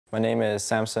My name is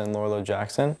Samson Lourlo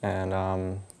Jackson, and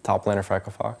I'm top laner for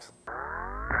FOX.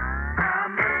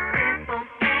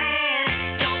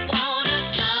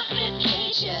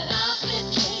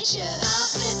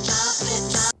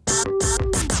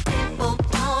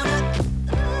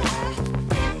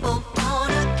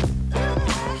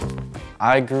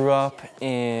 I grew up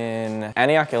in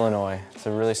Antioch, Illinois. It's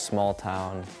a really small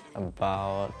town,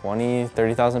 about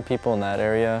 30,000 people in that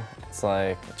area. It's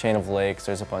like a chain of lakes.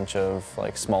 There's a bunch of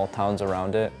like small towns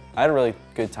around it. I had a really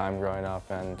good time growing up,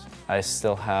 and I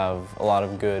still have a lot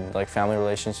of good like family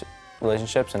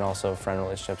relationships and also friend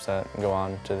relationships that go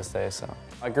on to this day. So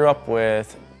I grew up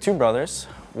with two brothers,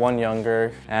 one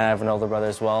younger, and I have an older brother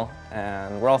as well,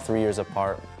 and we're all 3 years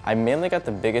apart. I mainly got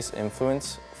the biggest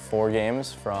influence for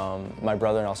games from my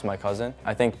brother and also my cousin.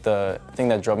 I think the thing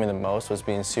that drove me the most was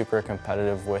being super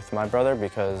competitive with my brother,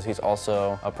 because he's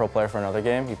also a pro player for another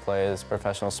game. He plays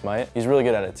professional Smite. He's really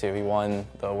good at it too. He won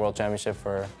the World Championship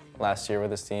for last year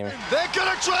with his team. They're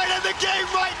gonna try and end the game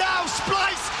right now.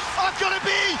 Splice are gonna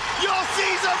be your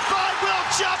Season 5 World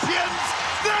Champions.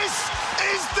 This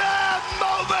is their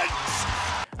moment.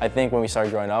 I think when we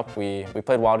started growing up, we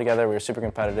played well together. We were super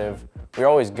competitive. We were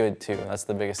always good too. That's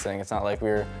the biggest thing. It's not like we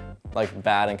were like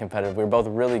bad and competitive. We were both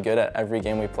really good at every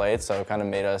game we played, so it kind of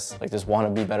made us like just want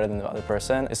to be better than the other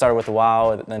person. It started with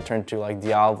WoW, and then turned to like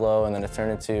Diablo, and then it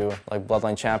turned into like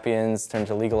Bloodline Champions, turned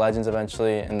to League of Legends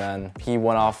eventually, and then he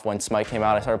went off when Smite came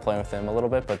out. I started playing with him a little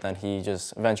bit, but then he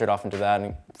just ventured off into that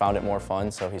and found it more fun,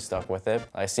 so he stuck with it.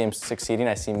 I see him succeeding.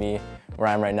 I see me where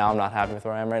I am right now. I'm not happy with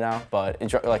where I am right now, but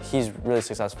like he's really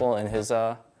successful in his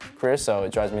career, so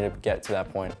it drives me to get to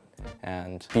that point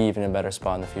and be even in a better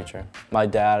spot in the future. My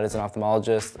dad is an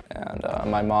ophthalmologist, and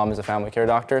my mom is a family care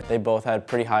doctor. They both had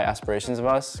pretty high aspirations of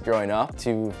us growing up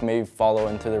to maybe follow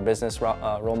into their business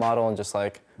role model and just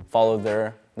like follow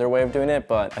their way of doing it,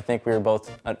 but I think we were both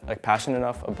like passionate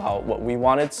enough about what we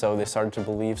wanted, so they started to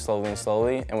believe slowly and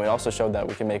slowly, and we also showed that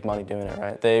we can make money doing it,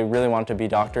 right? They really wanted to be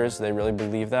doctors. They really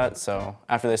believed that, so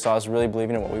after they saw us really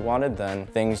believing in what we wanted, then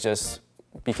things just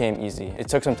became easy. It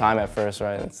took some time at first,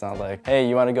 right? It's not like, hey,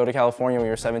 you want to go to California when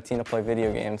you're 17 to play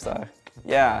video games?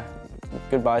 Yeah,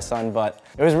 goodbye, son. But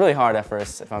it was really hard at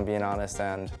first, if I'm being honest,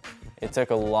 and it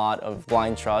took a lot of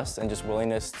blind trust and just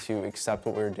willingness to accept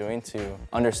what we were doing, to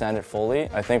understand it fully.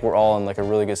 I think we're all in like a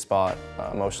really good spot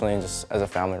emotionally and just as a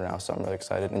family now, so I'm really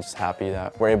excited and just happy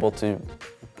that we're able to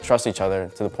trust each other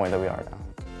to the point that we are now.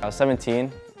 I was 17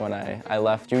 when I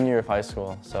left junior year of high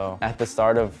school, so at the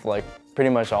start of like pretty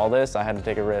much all this, I had to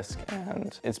take a risk,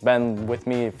 and it's been with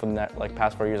me for the like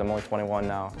past 4 years. I'm only 21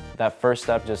 now. That first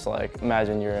step, just like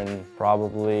imagine you're in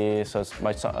probably, so it's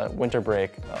my winter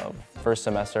break of first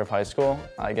semester of high school.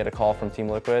 I get a call from Team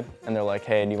Liquid, and they're like,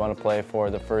 hey, do you want to play for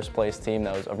the first place team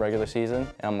that was of regular season?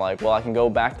 And I'm like, well, I can go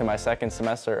back to my second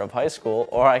semester of high school,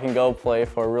 or I can go play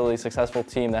for a really successful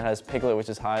team that has Piglet, which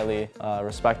is highly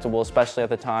respectable, especially at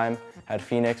the time. Had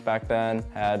Phoenix back then,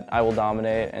 had I Will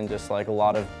Dominate, and just like a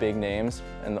lot of big names.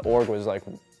 And the org was like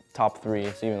top 3,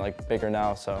 it's even like bigger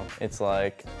now. So it's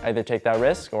like either take that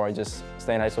risk or I just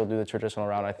stay in high school, do the traditional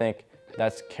route. I think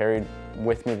that's carried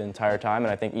with me the entire time.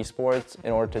 And I think esports,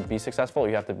 in order to be successful,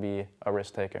 you have to be a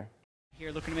risk taker.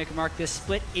 Here looking to make a mark. This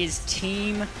split is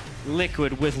Team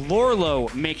Liquid, with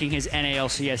Lourlo making his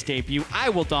NALCS debut. I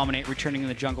Will Dominate returning in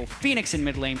the jungle. Phoenix in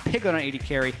mid lane. Piglet on AD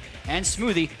carry. And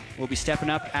Smoothie will be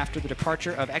stepping up after the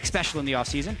departure of X-Special in the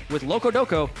offseason, with Loco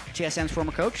Doco, TSM's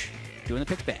former coach, doing the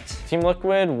picks bans. Team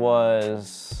Liquid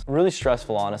was really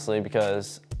stressful, honestly,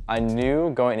 because I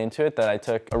knew going into it that I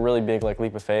took a really big like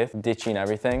leap of faith, ditching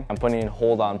everything. I'm putting a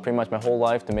hold on pretty much my whole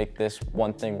life to make this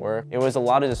one thing work. It was a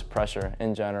lot of just pressure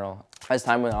in general. As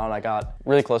time went on, I got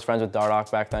really close friends with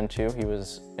Dardoch back then too. He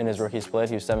was in his rookie split.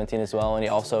 He was 17 as well, and he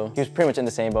was pretty much in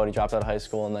the same boat. He dropped out of high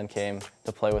school and then came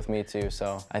to play with me too.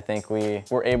 So I think we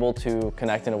were able to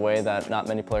connect in a way that not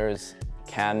many players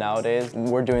can nowadays.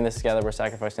 We're doing this together, we're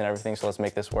sacrificing everything, so let's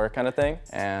make this work kind of thing.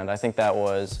 And I think that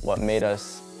was what made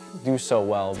us do so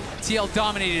well. TL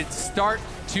dominated start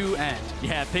to end.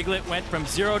 Yeah, Piglet went from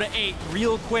 0 to 8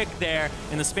 real quick there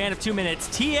in the span of 2 minutes.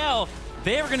 TL,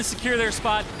 they were going to secure their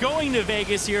spot going to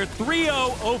Vegas here,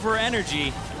 3-0 over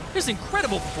Energy. Just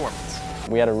incredible performance.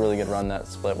 We had a really good run that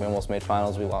split. We almost made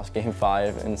finals. We lost game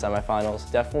 5 in semifinals.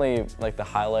 Definitely like the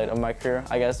highlight of my career,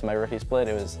 I guess, my rookie split.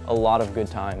 It was a lot of good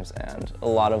times and a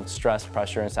lot of stress,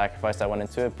 pressure, and sacrifice that went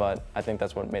into it, but I think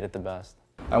that's what made it the best.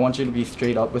 I want you to be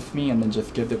straight up with me and then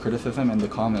just give the criticism in the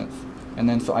comments. And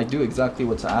then so I do exactly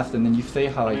what's asked, and then you say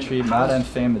how I treat Matt and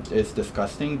Sam is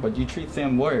disgusting, but you treat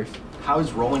Sam worse. How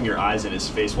is rolling your eyes in his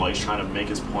face while he's trying to make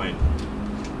his point,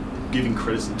 giving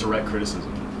criticism, direct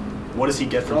criticism? what does he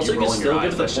get from also, you you can rolling your still eyes?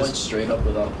 give the That's points just straight up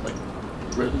without,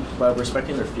 like, by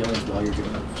respecting their feelings while you're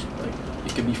giving up. Like,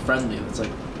 it can be friendly. That's,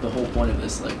 like, the whole point of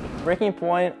this. Like, Breaking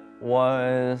point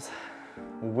was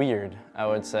weird, I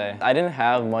would say. I didn't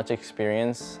have much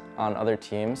experience on other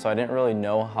teams, so I didn't really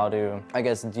know how to, I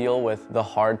guess, deal with the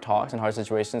hard talks and hard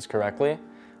situations correctly.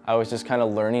 I was just kind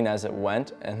of learning as it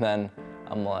went, and then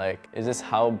I'm like, is this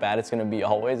how bad it's gonna be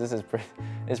always? This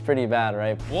is pretty bad,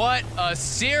 right? What a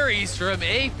series from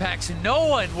Apex. No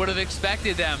one would have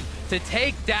expected them to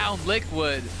take down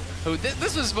Liquid.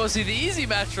 This was supposed to be the easy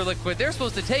match for Liquid. They're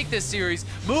supposed to take this series,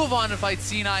 move on and fight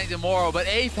C9 tomorrow, but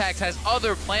Apex has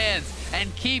other plans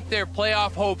and keep their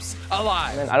playoff hopes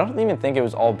alive. And I don't even think it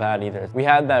was all bad either. We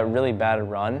had that really bad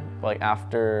run, like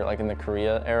after, like in the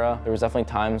Korea era, there was definitely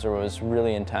times where it was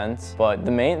really intense. But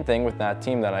the main thing with that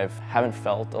team that I haven't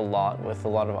felt a lot with a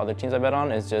lot of other teams I bet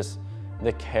on is just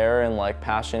the care and like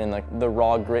passion and like the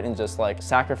raw grit and just like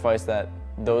sacrifice that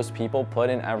those people put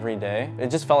in every day.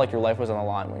 It just felt like your life was on the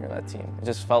line when you're that team. It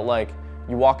just felt like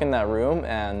you walk in that room,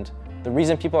 and the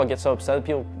reason people get so upset,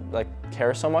 people like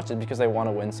care so much, is because they want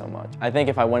to win so much. I think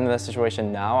if I went into that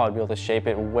situation now, I'd be able to shape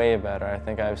it way better. I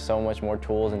think I have so much more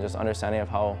tools and just understanding of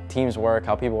how teams work,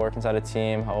 how people work inside a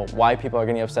team, why people are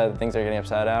getting upset at the things they're getting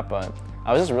upset at. But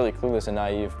I was just really clueless and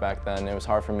naive back then. It was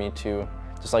hard for me to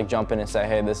just like jump in and say,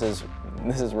 hey, this is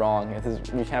wrong.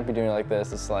 We can't be doing it like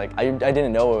this. It's like, I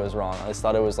didn't know it was wrong. I just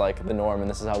thought it was like the norm and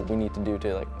this is how we need to do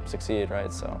to like succeed,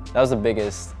 right? So that was the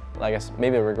biggest, I guess,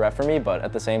 maybe a regret for me, but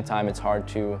at the same time, it's hard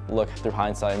to look through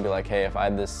hindsight and be like, hey, if I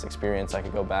had this experience, I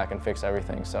could go back and fix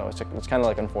everything. So it's kind of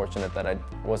like unfortunate that I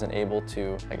wasn't able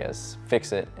to, I guess,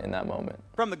 fix it in that moment.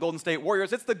 From the Golden State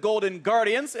Warriors, it's the Golden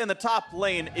Guardians. In the top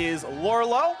lane is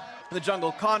Lourlo. In the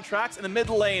jungle, Contracts. In the mid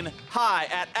lane, high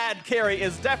at ad carry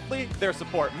is definitely their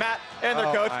support, Matt, and their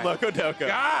coach, Loco Doco.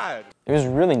 God! It was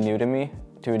really new to me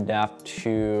to adapt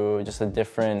to just a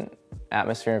different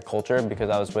atmosphere and culture because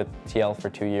I was with TL for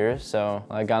 2 years. So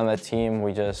I got on that team,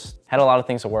 we just had a lot of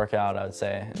things to work out, I would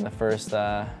say, in the first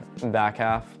back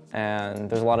half. And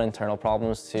there's a lot of internal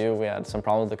problems too. We had some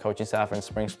problems with the coaching staff in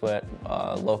spring split.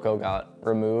 Loco got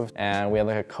removed and we had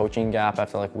like a coaching gap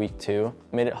after like week 2.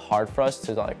 It made it hard for us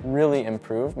to like really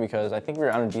improve because I think we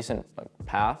were on a decent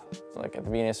path like at the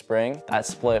beginning of spring. That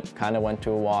split kind of went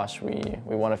to a wash. We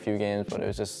won a few games, but it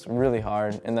was just really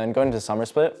hard. And then going into summer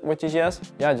split with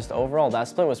GGS, yeah, just overall that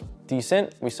split was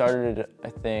decent. We started, I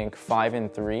think,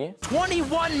 5-3.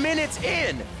 21 minutes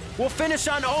in, we'll finish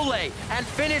on Ole and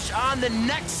finish on the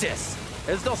Nexus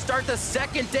as they'll start the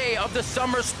second day of the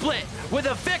summer split with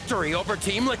a victory over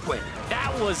Team Liquid.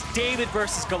 That was David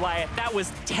versus Goliath. That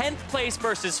was 10th place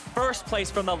versus 1st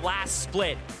place from the last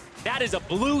split. That is a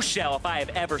blue shell if I have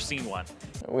ever seen one.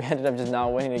 We ended up just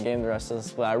not winning a game the rest of the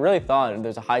split. I really thought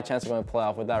there's a high chance of going to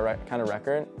playoff with that kind of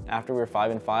record after we were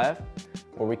 5-5,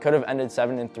 where we could have ended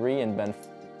 7-3 and been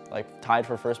like tied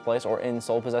for first place or in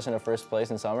sole possession of first place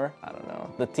in summer. I don't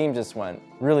know. The team just went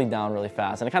really down really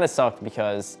fast, and it kind of sucked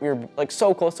because we were like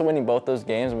so close to winning both those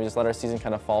games, and we just let our season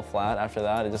kind of fall flat after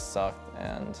that. It just sucked,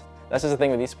 and that's just the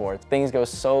thing with esports. Things go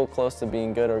so close to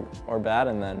being good or bad,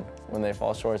 and then when they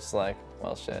fall short, it's like,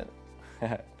 well, shit.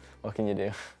 What can you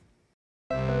do?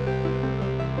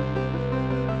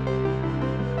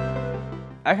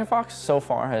 FOX so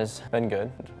far has been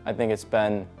good. I think it's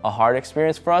been a hard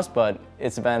experience for us, but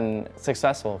it's been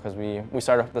successful because we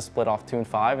started the split off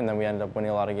 2-5 and then we ended up winning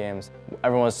a lot of games.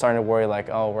 Everyone was starting to worry like,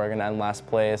 oh, we're gonna end last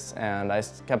place, and I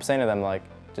kept saying to them like,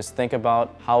 just think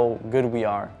about how good we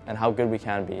are and how good we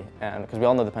can be, and because we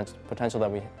all know the potential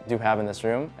that we do have in this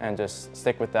room, and just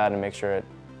stick with that and make sure it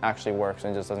actually works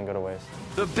and just doesn't go to waste.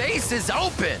 The base is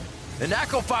open. And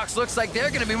FOX looks like they're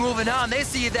going to be moving on. They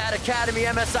see that Academy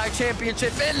MSI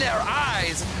Championship in their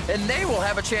eyes, and they will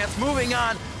have a chance moving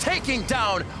on, taking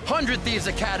down 100 Thieves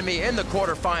Academy in the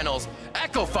quarterfinals.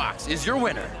 FOX is your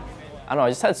winner. I don't know, I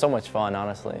just had so much fun,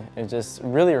 honestly. It was just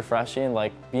really refreshing,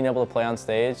 like being able to play on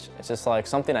stage. It's just like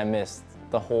something I missed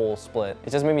the whole split.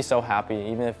 It just made me so happy,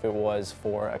 even if it was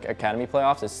for Academy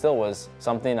playoffs, it still was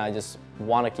something I just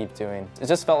want to keep doing. It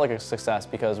just felt like a success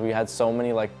because we had so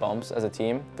many like bumps as a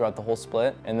team throughout the whole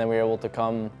split, and then we were able to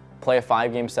come play a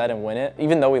 5-game set and win it,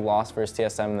 even though we lost versus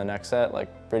TSM in the next set,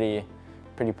 like pretty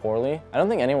poorly. I don't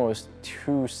think anyone was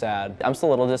too sad. I'm still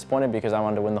a little disappointed because I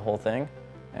wanted to win the whole thing,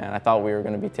 and I thought we were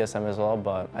going to beat TSM as well,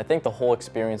 but I think the whole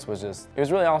experience was it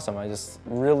was really awesome. I just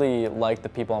really like the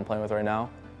people I'm playing with right now,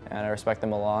 and I respect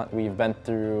them a lot. We've been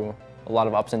through a lot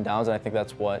of ups and downs, and I think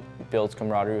that's what builds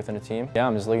camaraderie within a team. Yeah,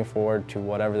 I'm just looking forward to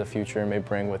whatever the future may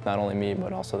bring with not only me,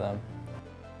 but also them.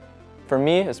 For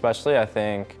me, especially, I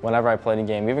think whenever I played a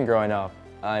game, even growing up,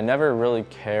 I never really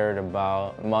cared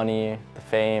about money, the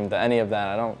fame, any of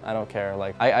that. I don't care.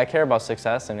 Like I care about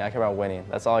success and I care about winning.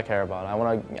 That's all I care about. I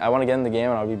want to get in the game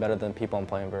and I want to be better than people I'm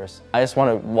playing versus. I just want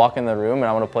to walk in the room and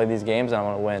I want to play these games and I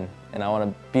want to win and I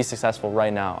want to be successful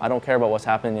right now. I don't care about what's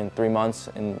happening in 3 months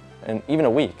and even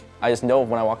a week. I just know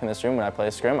when I walk in this room, when I play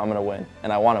a scrim, I'm going to win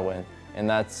and I want to win. And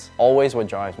that's always what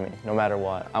drives me, no matter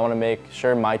what. I want to make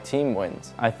sure my team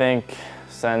wins. I think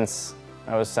since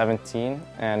I was 17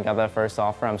 and got that first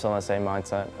offer, I'm still in the same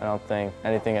mindset. I don't think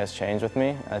anything has changed with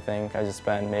me. I think I just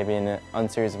been maybe in a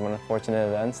series of unfortunate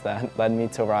events that led me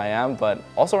to where I am, but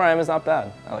also where I am is not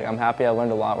bad. Like, I'm happy, I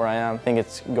learned a lot where I am. I think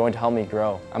it's going to help me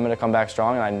grow. I'm going to come back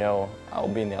strong and I know I'll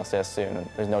be in the LCS soon. And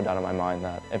there's no doubt in my mind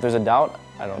that if there's a doubt,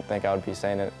 I don't think I would be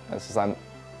saying it. It's just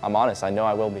I'm honest, I know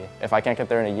I will be. If I can't get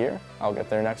there in a year, I'll get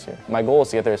there next year. My goal is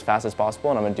to get there as fast as possible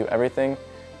and I'm going to do everything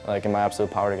like in my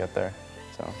absolute power to get there.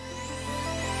 So.